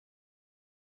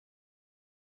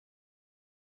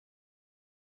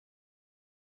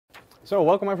So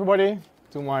welcome everybody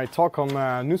to my talk on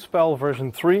Nuspell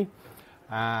version 3.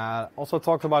 Also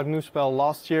talked about Nuspell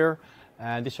last year.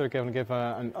 This year I'm going to give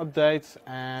an update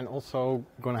and also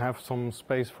going to have some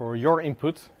space for your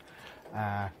input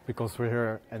because we're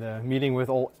here at a meeting with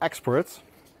all experts.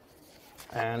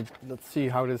 And let's see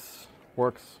how this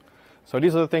works. So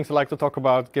these are the things I like to talk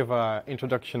about, give an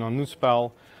introduction on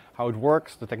Nuspell, how it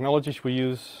works, the technologies we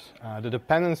use, the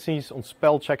dependencies on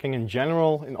spell checking in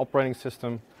general in operating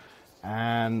system,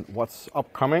 and what's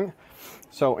upcoming.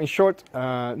 So in short,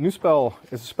 Nuspell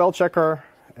is a spell checker.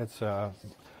 It's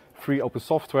free open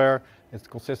software. It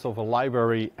consists of a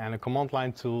library and a command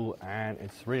line tool, and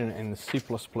it's written in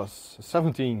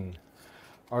C++17.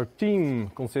 Our team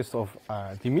consists of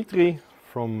Dimitri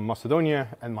from Macedonia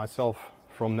and myself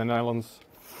from the Netherlands.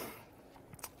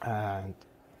 And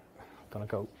I'm gonna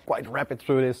go quite rapid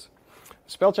through this.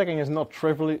 Spell checking is not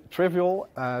trivial.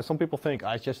 Some people think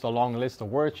it's just a long list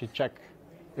of words. You check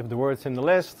if the word's in the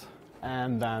list,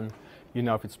 and then you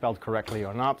know if it's spelled correctly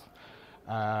or not.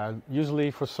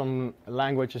 Usually for some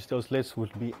languages those lists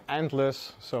would be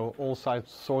endless, so all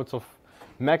sorts of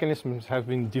mechanisms have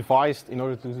been devised in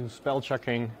order to do spell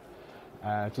checking,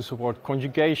 to support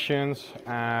conjugations,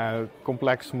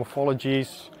 complex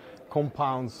morphologies,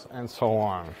 compounds, and so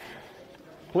on.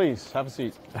 Please, have a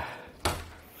seat.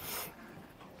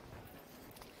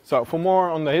 So for more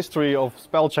on the history of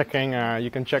spell checking, you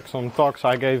can check some talks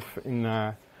I gave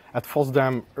at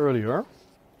FOSDEM earlier.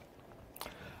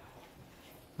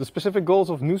 The specific goals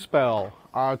of Nuspell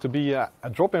are to be a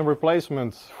drop-in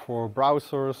replacement for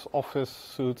browsers, office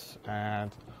suites,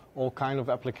 and all kind of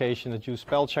applications that use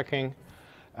spell checking.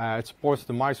 It supports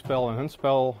the MySpell and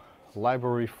Nuspell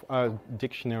library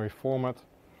dictionary format.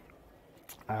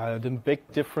 The big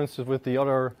differences with the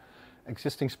other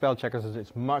existing spell checkers is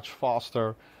it's much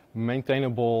faster,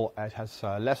 maintainable, it has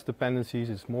less dependencies,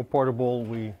 it's more portable.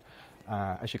 We,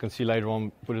 as you can see later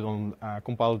on,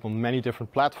 compile it on many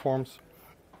different platforms.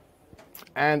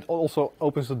 And also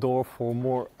opens the door for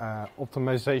more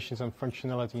optimizations and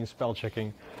functionality in spell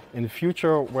checking in the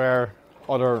future, where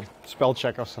other spell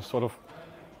checkers have sort of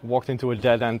walked into a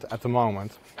dead end at the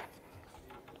moment.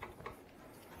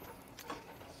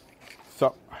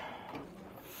 So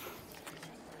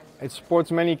it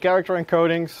supports many character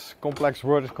encodings, complex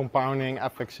word compounding,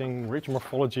 affixing, rich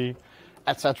morphology,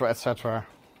 etc., etc.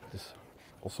 This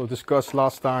also discussed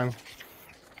last time.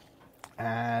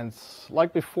 And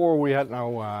like before, we had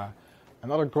now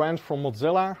another grant from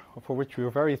Mozilla, for which we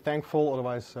are very thankful.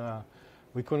 Otherwise,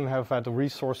 we couldn't have had the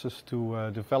resources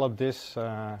to develop this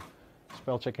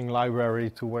spell checking library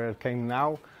to where it came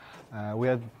now. We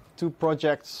had 2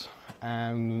 projects,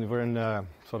 and we're in the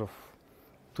sort of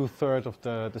 2/3 of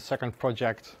the second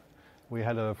project. We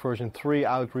had a version 3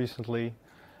 out recently,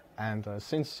 and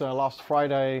since last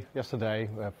Friday, yesterday,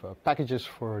 we have packages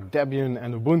for Debian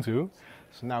and Ubuntu.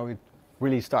 So now it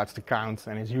really starts to count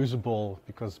and is usable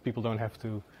because people don't have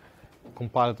to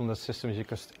compile it on the system. You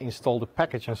just install the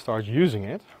package and start using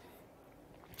it.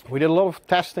 We did a lot of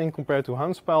testing compared to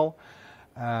Nuspell.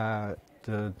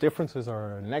 The differences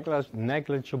are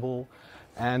negligible,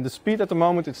 and the speed at the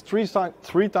moment is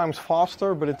three times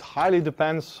faster, but it highly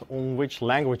depends on which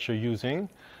language you're using.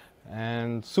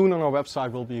 And soon on our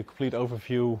website will be a complete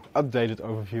overview, updated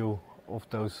overview of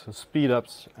those speed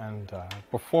ups and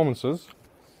performances.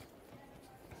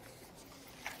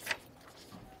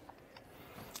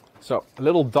 So a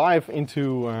little dive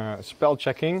into spell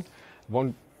checking.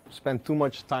 Won't spend too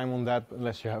much time on that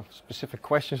unless you have specific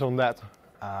questions on that.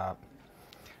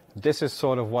 This is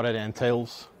sort of what it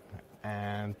entails,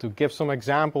 and to give some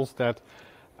examples that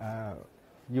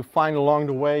you find along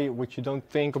the way which you don't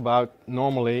think about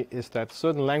normally is that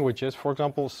certain languages, for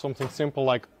example something simple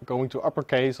like going to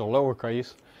uppercase or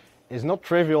lowercase, is not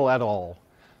trivial at all.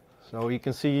 So you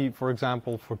can see, for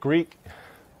example, for Greek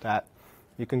that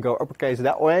you can go uppercase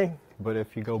that way, but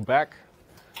if you go back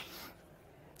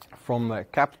from the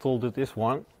capital to this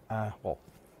one, well,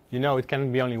 you know it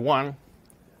can be only one,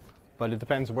 but it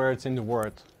depends where it's in the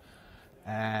word.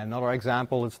 And another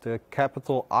example is the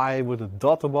capital I with a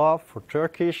dot above for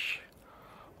Turkish,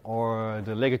 or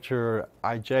the ligature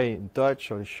IJ in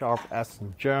Dutch, or the sharp S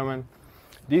in German.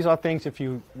 These are things, if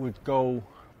you would go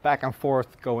back and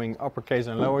forth going uppercase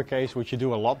and lowercase, which you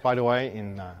do a lot, by the way,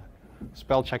 in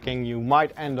spell checking, you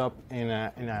might end up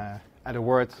at a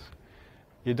word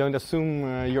you don't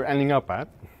assume you're ending up at.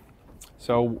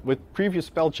 So with previous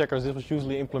spell checkers, this was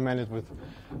usually implemented with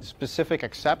specific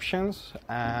exceptions,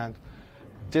 and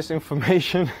this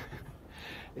information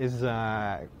is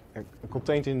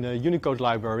contained in the Unicode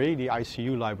library, the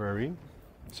ICU library.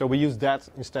 So we use that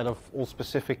instead of all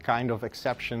specific kind of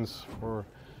exceptions for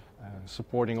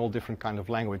supporting all different kind of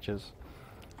languages.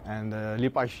 And the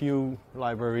libicu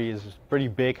library is pretty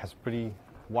big, has pretty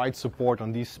wide support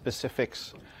on these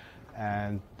specifics,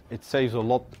 and it saves a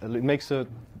lot. It makes the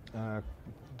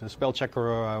spell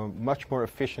checker much more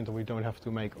efficient, and we don't have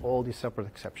to make all these separate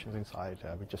exceptions inside.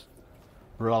 We just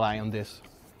rely on this.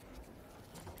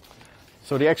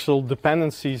 So the actual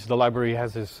dependencies the library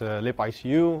has is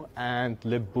libicu and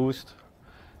libboost,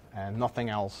 and nothing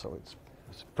else. So it's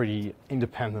pretty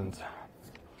independent.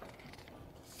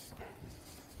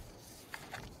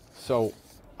 So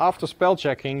after spell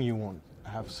checking, you want to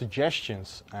have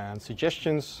suggestions, and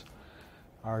suggestions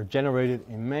are generated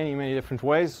in many different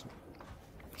ways.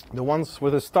 The ones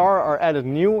with a star are added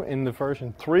new in the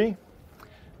version 3.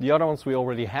 The other ones we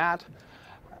already had.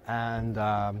 And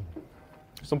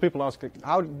some people ask,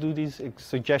 how do these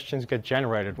suggestions get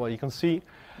generated? Well, you can see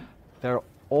there are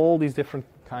all these different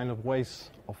kind of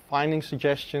ways of finding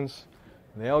suggestions.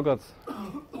 They all got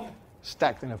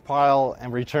stacked in a pile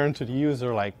and returned to the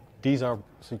user like, these are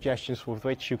suggestions with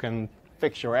which you can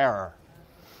fix your error.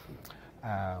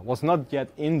 What's not yet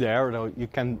in there, though, you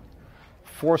can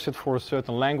force it for a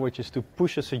certain language, is to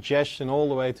push a suggestion all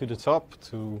the way to the top,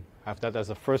 to have that as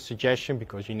a first suggestion,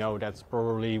 because you know that's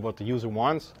probably what the user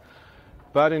wants.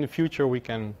 But in the future we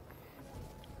can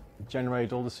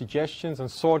generate all the suggestions and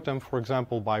sort them, for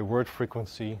example, by word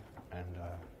frequency. And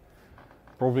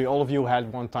probably all of you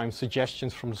had one time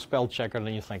suggestions from the spell checker,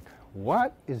 and you think,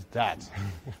 what is that?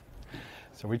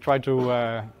 So we try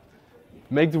to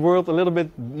make the world a little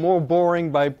bit more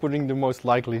boring by putting the most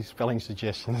likely spelling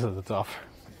suggestions at the top.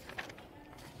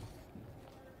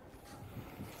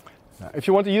 If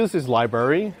you want to use this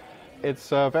library, it's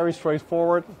very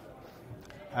straightforward.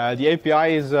 The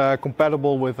API is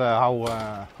compatible with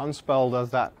how Nuspell does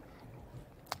that.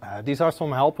 These are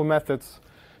some helper methods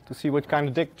to see what kind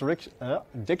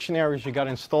of dictionaries you got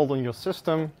installed on your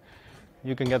system.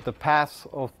 You can get the path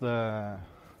of the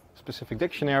specific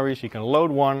dictionaries, you can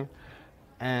load one,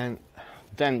 and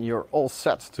then you're all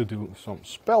set to do some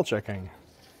spell checking,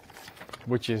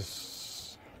 which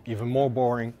is even more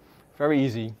boring, very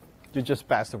easy. You just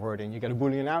pass the word in, you get a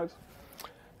Boolean out,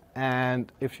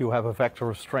 and if you have a vector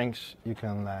of strings, you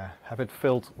can have it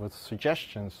filled with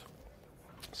suggestions.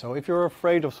 So if you're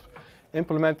afraid of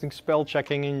implementing spell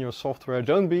checking in your software,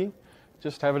 don't be.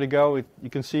 Just have it a go. You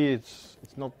can see it's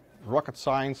not rocket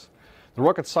science. The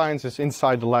rocket science is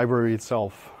inside the library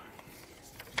itself.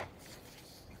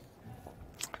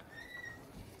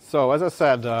 So as I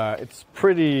said, it's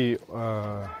pretty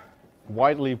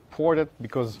widely ported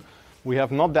because we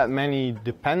have not that many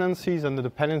dependencies, and the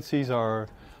dependencies are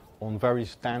on very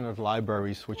standard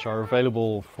libraries which are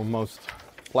available for most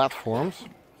platforms.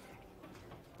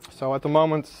 So at the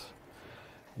moment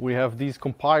we have these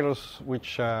compilers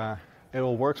which it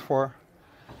all works for,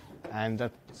 and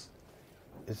that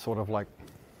is sort of like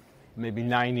maybe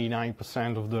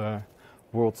 99% of the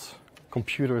world's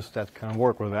computers that can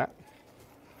work with that.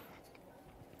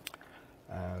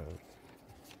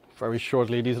 Very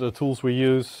shortly, these are the tools we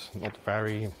use, not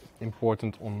very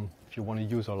important on if you want to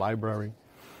use our library,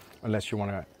 unless you want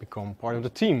to become part of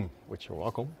the team, which you're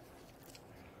welcome.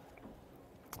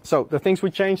 So the things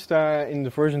we changed in the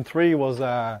version 3 was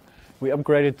we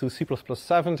upgraded to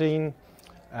C++17.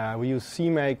 We use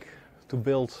CMake to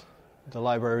build the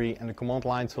library and the command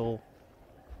line tool.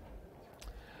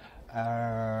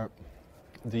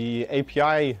 The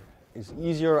API is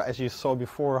easier, as you saw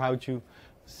before, how to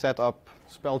set up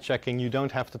spell checking. You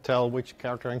don't have to tell which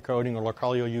character encoding or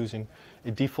locale you're using.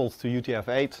 It defaults to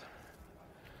UTF-8.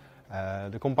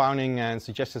 The compounding and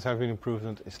suggestions have been improved,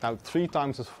 and it's now 3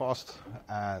 times as fast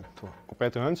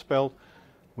compared to Nuspell.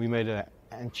 We made an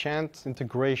Enchant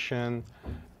integration,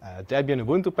 Debian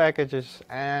Ubuntu packages,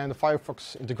 and the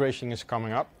Firefox integration is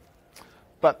coming up.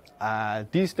 But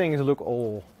these things look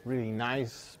all really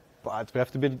nice, but we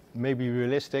have to be maybe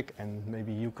realistic, and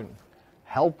maybe you can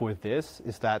help with this,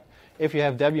 is that if you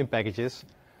have Debian packages,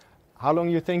 how long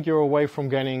you think you're away from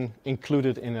getting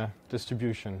included in a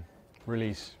distribution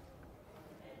release?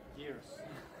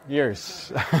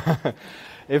 Years.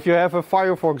 If you have a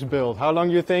Firefox build, how long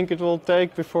do you think it will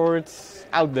take before it's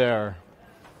out there?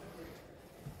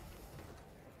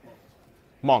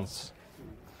 Months.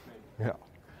 Yeah.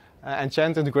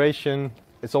 Enchant integration,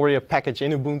 it's already a package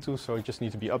in Ubuntu, so it just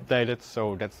needs to be updated.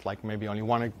 So that's like maybe only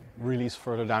one release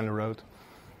further down the road.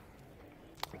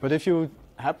 But if you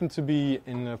happen to be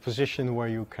in a position where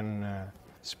you can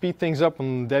speed things up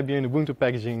on Debian Ubuntu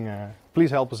packaging,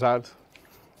 please help us out.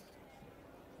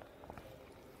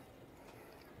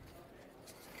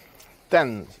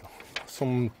 Then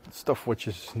some stuff which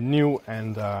is new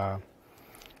and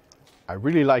I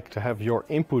really like to have your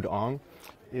input on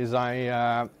is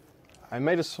I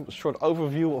made a short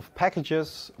overview of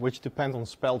packages which depend on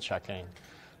spell checking.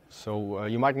 So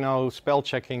you might know spell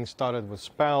checking started with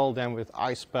spell, then with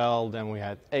iSpell, then we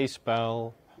had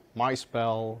aspell,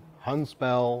 myspell,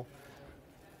 hunspell,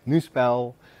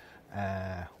 nuspell.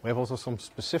 We have also some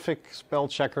specific spell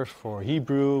checkers for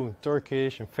Hebrew,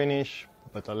 Turkish, and Finnish,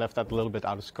 but I left that a little bit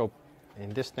out of scope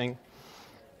in this thing.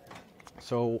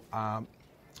 So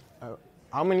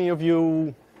how many of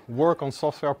you work on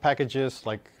software packages,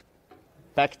 like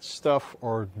packaged stuff,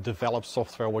 or develop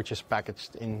software which is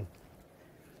packaged in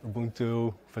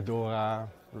Ubuntu, Fedora,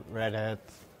 Red Hat,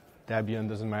 Debian,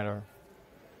 doesn't matter?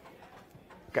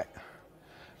 Okay.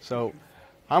 So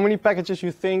how many packages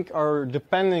you think are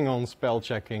depending on spell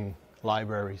checking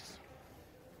libraries?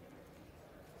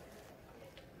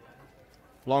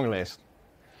 Long list.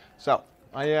 So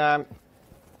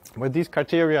with these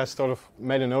criteria I sort of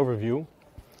made an overview.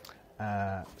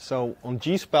 So on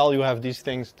gspell you have these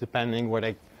things depending where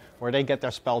they get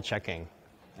their spell checking.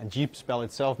 And gspell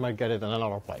itself might get it in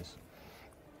another place.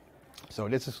 So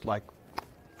this is like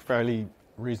fairly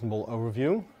reasonable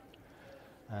overview.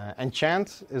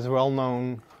 Enchant is a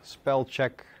well-known spell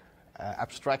check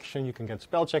abstraction. You can get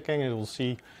spell checking and it will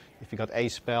see if you got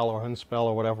aspell or hunspell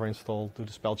or whatever installed, do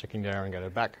the spell checking there and get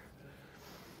it back.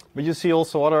 But you see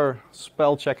also other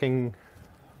spell checking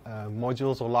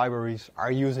modules or libraries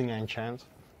are using Enchant.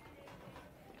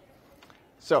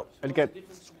 So it gets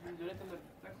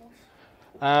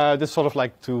this sort of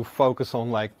like to focus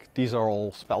on like these are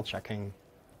all spell checking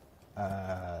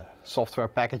software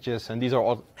packages, and these are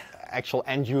all actual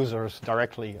end users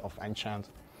directly of Enchant.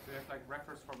 So you have like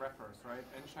wrappers for wrappers, right?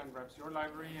 Enchant wraps your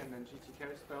library, and then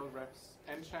GTK spell wraps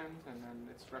Enchant, and then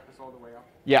it's wrappers all the way up.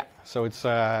 Yeah, so it's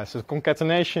a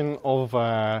concatenation of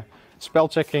spell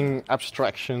checking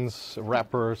abstractions,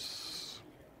 wrappers.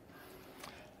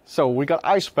 So we got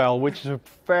iSpell, which is a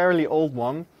fairly old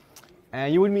one.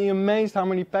 And you would be amazed how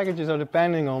many packages are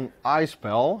depending on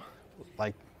iSpell,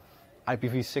 like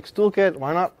IPv6 toolkit,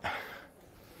 why not?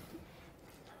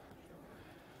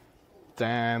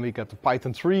 Then we got the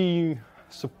Python 3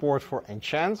 support for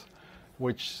Enchant,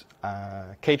 which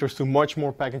caters to much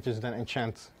more packages than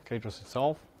Enchant caters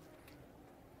itself.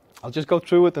 I'll just go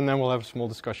through it and then we'll have a small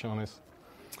discussion on this.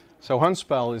 So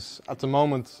Hunspell is at the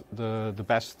moment the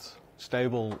best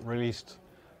stable released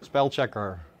spell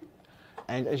checker.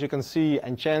 And as you can see,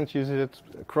 Enchant uses it,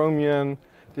 Chromium.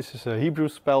 This is a Hebrew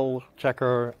spell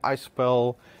checker,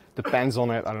 iSpell depends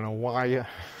on it, I don't know why.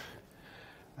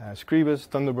 Scribus,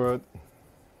 Thunderbird.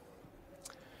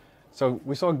 So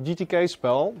we saw GTK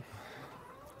spell.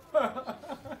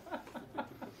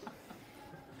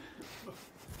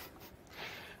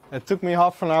 It took me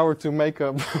half an hour to make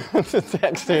up the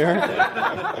text here.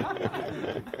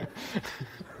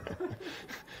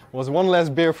 Was one less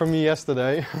beer for me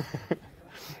yesterday.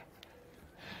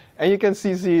 And you can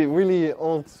see the really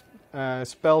old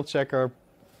spell checker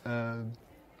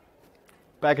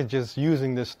packages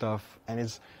using this stuff,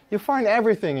 and you find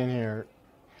everything in here.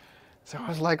 So I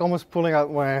was like almost pulling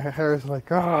out my hair. It's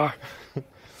like, ah.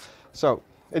 So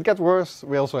it gets worse.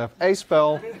 We also have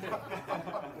aspell.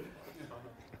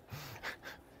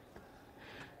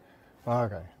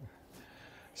 Okay.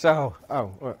 So,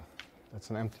 that's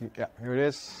an empty. Yeah, here it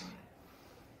is.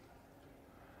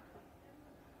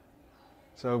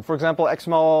 So, for example,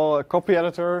 XML copy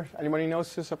editor. Anybody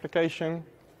knows this application?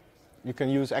 You can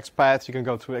use XPath. You can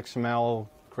go through XML,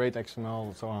 create XML,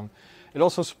 and so on. It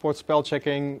also supports spell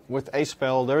checking with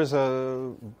aspell. There is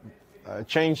a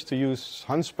change to use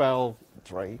hunspell.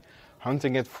 Try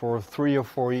hunting it for 3 or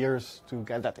 4 years to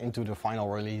get that into the final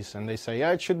release, and they say,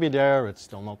 yeah, it should be there. It's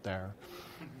still not there.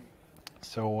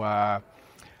 So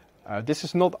this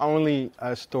is not only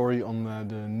a story on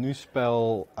the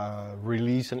Nuspell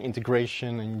release and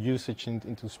integration and usage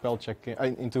into spell checking,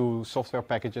 into software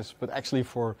packages, but actually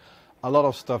for a lot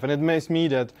of stuff. And it amazed me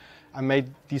that I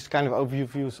made these kind of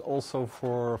overviews also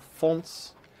for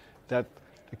fonts, that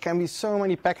there can be so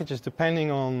many packages depending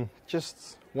on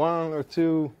just 1 or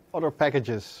 2 other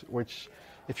packages, which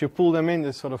if you pull them in,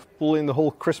 they sort of pull in the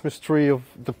whole Christmas tree of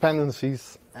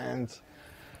dependencies, and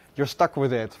you're stuck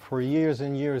with it for years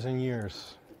and years and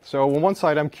years. So on one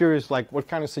side, I'm curious, like, what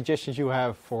kind of suggestions you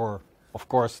have for, of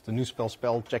course, the Nuspell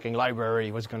spell checking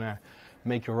library, what's going to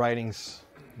make your writings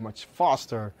much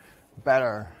faster,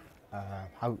 better,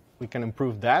 how we can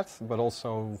improve that, but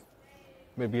also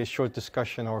maybe a short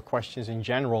discussion or questions in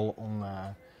general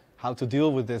on how to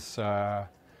deal with this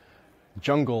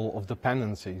jungle of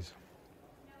dependencies.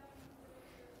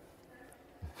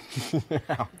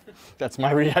 That's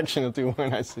my reaction to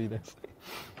when I see this.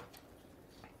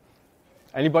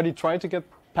 Anybody try to get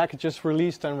packages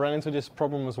released and ran into this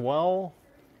problem as well?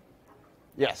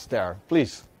 Yes, there.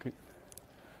 Please.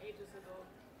 Ages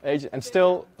ago. And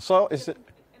still, so is it?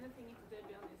 Anything into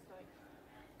Debian is like,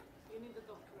 you need a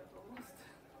doctorate almost.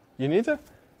 You need it?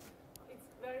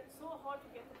 It's so hard to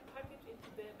get a package into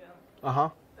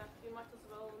Debian that you might as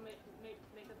well make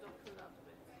a doctorate out of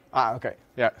it. Ah, okay.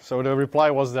 Yeah. So the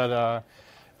reply was that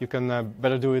you can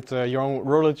better do it your own,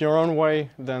 roll it your own way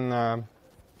than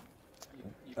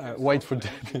wait for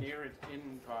Debian. Engineer it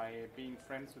in by being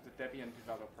friends with the Debian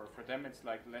developer. For them, it's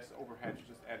like less overhead to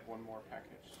just add one more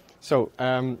package. So,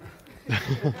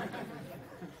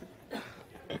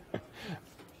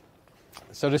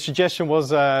 so the suggestion was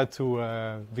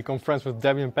to become friends with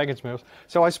Debian package managers.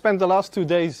 So I spent the last 2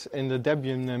 days in the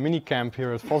Debian mini camp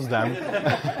here at FOSDEM.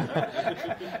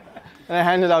 And I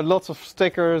handed out lots of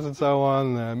stickers and so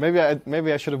on. Maybe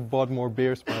I should have bought more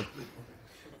beers, but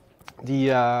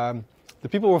the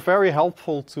people were very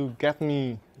helpful to get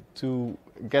me to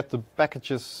get the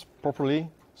packages properly.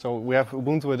 So we have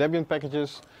Ubuntu and Debian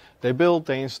packages. They build,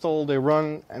 they install, they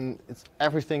run, and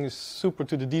everything is super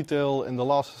to the detail in the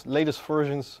latest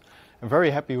versions. I'm very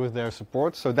happy with their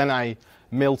support. So then I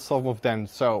mailed some of them.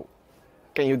 So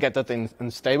can you get that in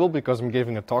stable because I'm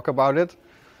giving a talk about it?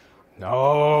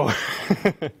 No.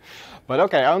 But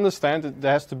okay, I understand that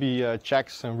there has to be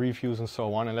checks and reviews and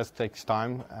so on, and that takes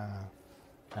time.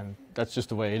 And that's just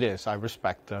the way it is. I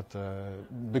respect that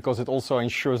because it also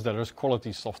ensures that there's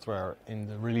quality software in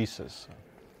the releases.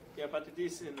 Yeah, but it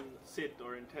is in SID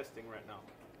or in testing right now.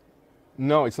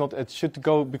 No, it's not. It should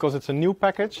go, because it's a new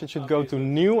package, it should go to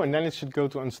new and then it should go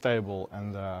to unstable.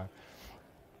 And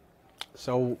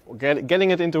so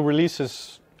getting it into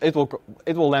releases, it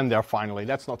will land there finally.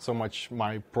 That's not so much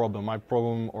my problem. My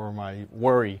problem or my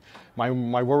worry. My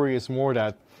worry is more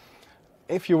that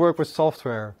if you work with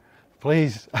software,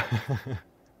 please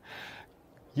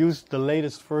use the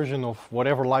latest version of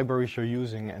whatever libraries you're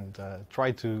using and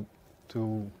try to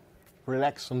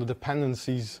relax on the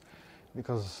dependencies,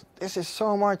 because this is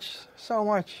so much.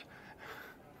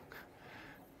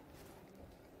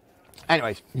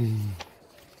 Anyways.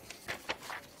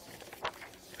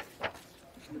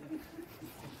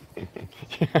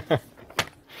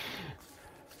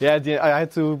 Yeah, I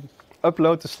had to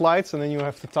upload the slides and then you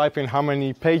have to type in how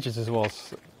many pages it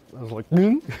was. I was like,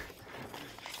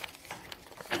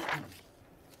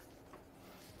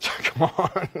 come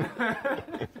on.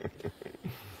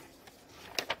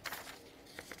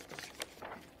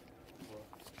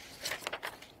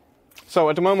 So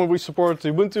at the moment we support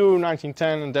Ubuntu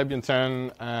 19.10 and Debian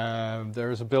 10.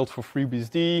 There is a build for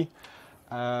FreeBSD.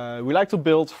 We like to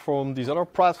build from these other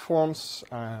platforms.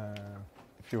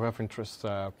 If you have interest,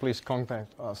 please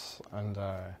contact us, and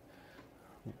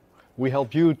we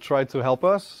help you try to help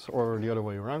us, or the other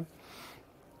way around.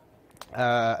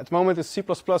 At the moment it's C++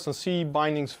 and C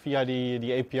bindings via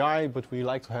the API, but we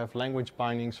like to have language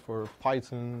bindings for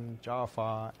Python,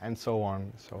 Java, and so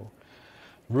on. So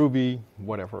Ruby,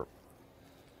 whatever.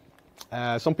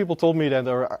 Some people told me that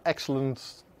there are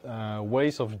excellent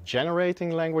ways of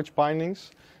generating language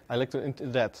bindings. I looked into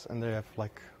that, and they have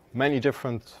like many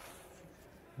different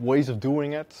ways of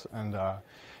doing it. And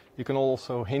you can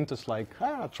also hint us like,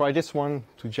 try this one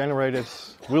to generate it.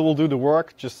 We will do the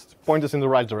work. Just point us in the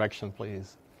right direction,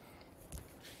 please.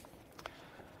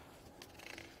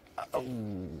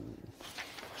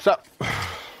 So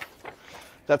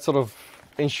that's sort of,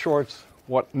 in short,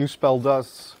 what Nuspell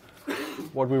does,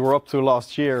 what we were up to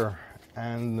last year,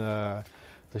 and the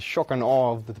shock and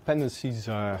awe of the dependencies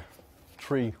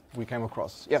tree we came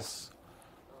across. Yes?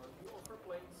 Do you offer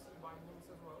plain C bindings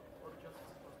as well, or just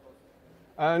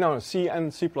C++? No, C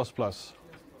and C++.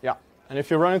 Yeah. And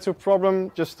if you run into a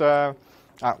problem, just the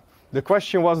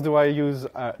question was,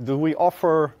 do we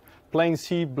offer plain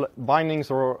C bindings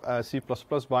or C++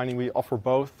 binding? We offer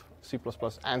both C++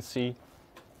 and C.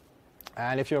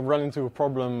 And if you run into a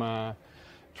problem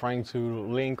trying to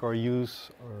link or use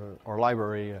our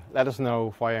library, let us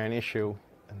know via an issue.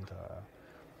 And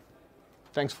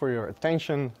thanks for your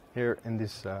attention here in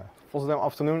this FOSDEM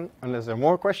afternoon. Unless there are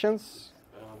more questions.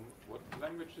 What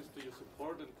languages do you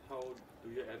support, and how do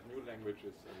you add new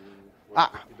languages?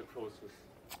 What would be the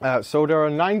process? So there are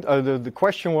 9. The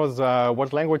question was,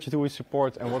 what language do we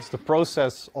support, and what's the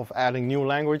process of adding new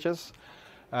languages?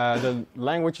 The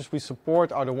languages we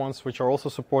support are the ones which are also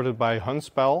supported by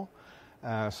Nuspell.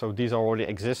 So these are already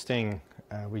existing.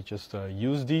 We just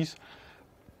use these.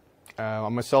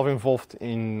 I'm myself involved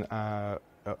in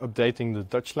updating the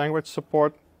Dutch language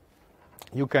support.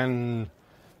 You can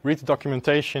read the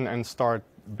documentation and start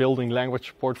building language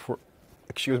support for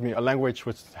a language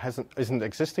which isn't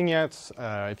existing yet.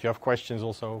 If you have questions,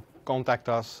 also contact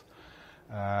us.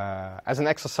 As an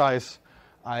exercise,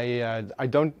 I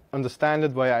don't understand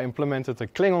it, but I implemented a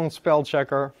Klingon spell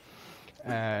checker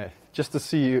just to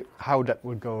see how that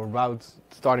would go about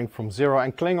starting from 0.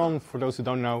 And Klingon, for those who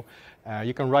don't know,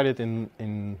 you can write it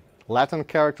in Latin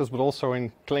characters, but also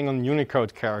in Klingon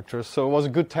Unicode characters. So it was a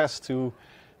good test to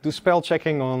do spell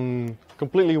checking on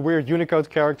completely weird Unicode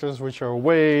characters, which are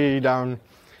way down,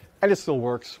 and it still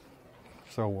works.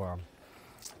 So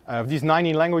these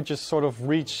 90 languages sort of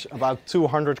reach about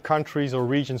 200 countries or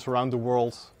regions around the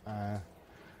world,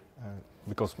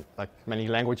 because like many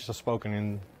languages are spoken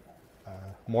in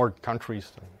more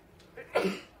countries.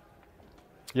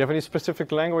 You have any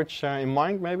specific language in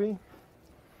mind, maybe?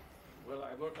 Well,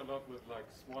 I work a lot with like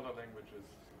smaller languages.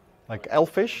 Like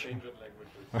Elfish? Endangered languages.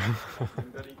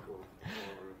 Iberico, or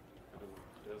I don't know,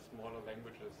 there are smaller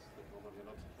languages that normally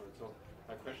are not supported. So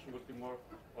my question would be more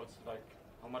also like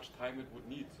how much time it would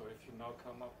need. So if you now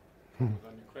come up with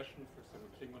a new question, for example,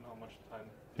 Klingon, how much time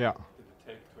did it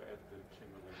take to add the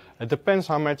Klingon language? It depends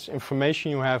how much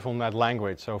information you have on that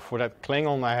language. So for that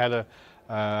Klingon,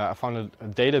 I found a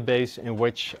database in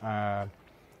which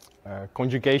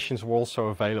conjugations were also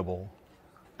available,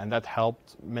 and that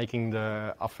helped making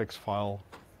the affix file.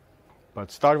 But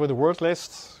start with the word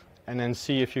list, and then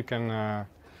see if you can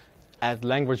add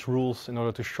language rules in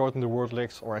order to shorten the word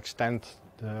list or extend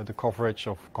the coverage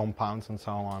of compounds and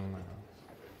so on.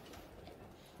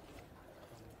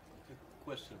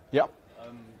 Question. Yeah.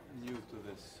 I'm new to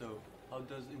this, so how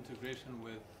does integration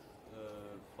with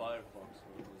Firefox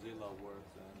or Mozilla work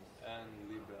and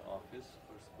LibreOffice?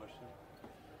 First question.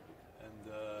 And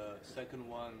the second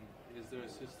one, is there a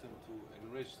system to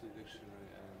enrich the dictionary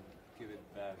and give it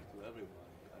back to everyone?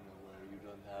 I know where you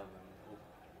don't have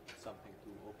something to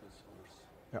open source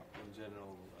in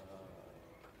general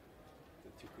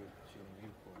that you could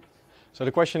import. So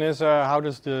the question is, how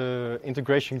does the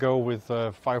integration go with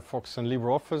Firefox and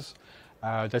LibreOffice?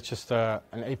 That's just an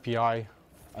API.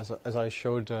 As I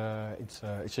showed, it's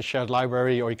a shared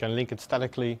library, or you can link it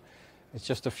statically. It's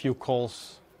just a few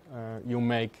calls you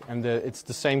make, and it's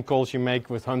the same calls you make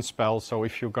with Nuspell. So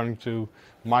if you're going to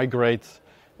migrate,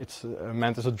 it's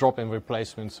meant as a drop-in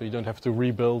replacement, so you don't have to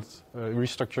rebuild,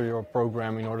 restructure your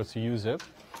program in order to use it.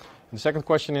 And the second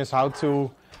question is how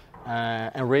to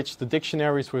enrich the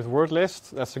dictionaries with word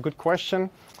lists. That's a good question.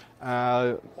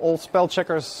 All spell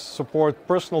checkers support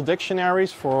personal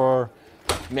dictionaries for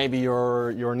maybe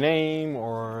your name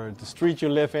or the street you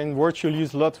live in, words you'll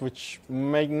use a lot which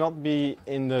may not be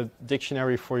in the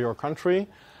dictionary for your country.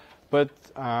 But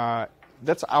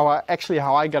that's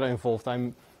how I got involved.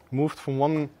 I moved from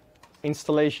one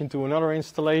installation to another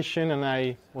installation, and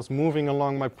I was moving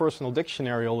along my personal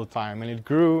dictionary all the time, and it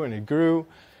grew and it grew.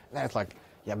 And it's like,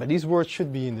 yeah, but these words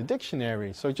should be in the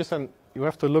dictionary. So just you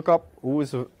have to look up who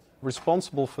is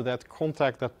responsible for that,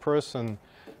 contact that person,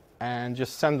 and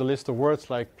just send a list of words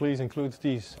like, please include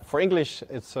these. For English,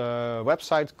 it's a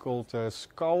website called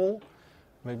Scowl,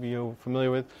 maybe you're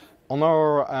familiar with. On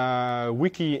our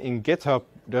wiki in GitHub,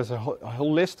 there's a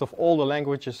whole list of all the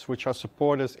languages which are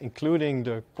supported, including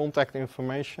the contact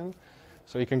information.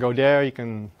 So you can go there, you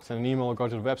can send an email or go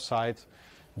to the website.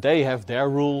 They have their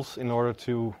rules in order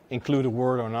to include a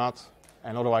word or not,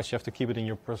 and otherwise you have to keep it in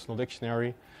your personal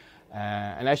dictionary.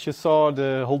 And as you saw,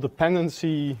 the whole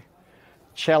dependency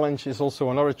challenge is also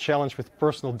another challenge with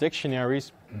personal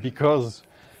dictionaries, because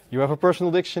you have a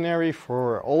personal dictionary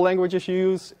for all languages you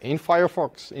use in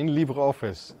Firefox, in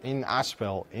LibreOffice, in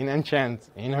Nuspell, in Enchant,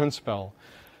 in Nuspell.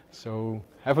 So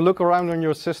have a look around on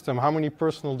your system, how many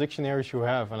personal dictionaries you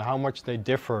have and how much they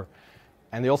differ.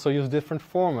 And they also use different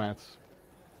formats.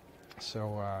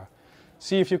 So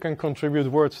see if you can contribute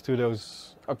words to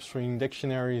those upstream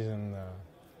dictionaries and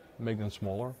make them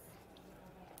smaller.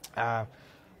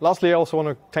 Lastly, I also want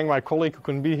to thank my colleague who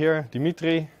couldn't be here,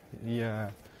 Dimitri. He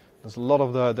does a lot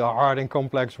of the hard and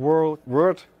complex work,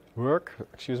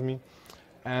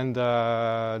 and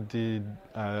the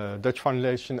Dutch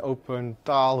Foundation Open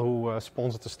Taal, who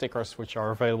sponsored the stickers, which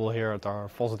are available here at our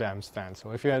FOSDEM stand.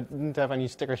 So if you didn't have any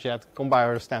stickers yet, come by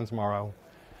our stand tomorrow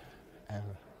and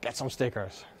get some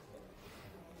stickers.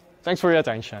 Thanks for your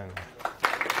attention.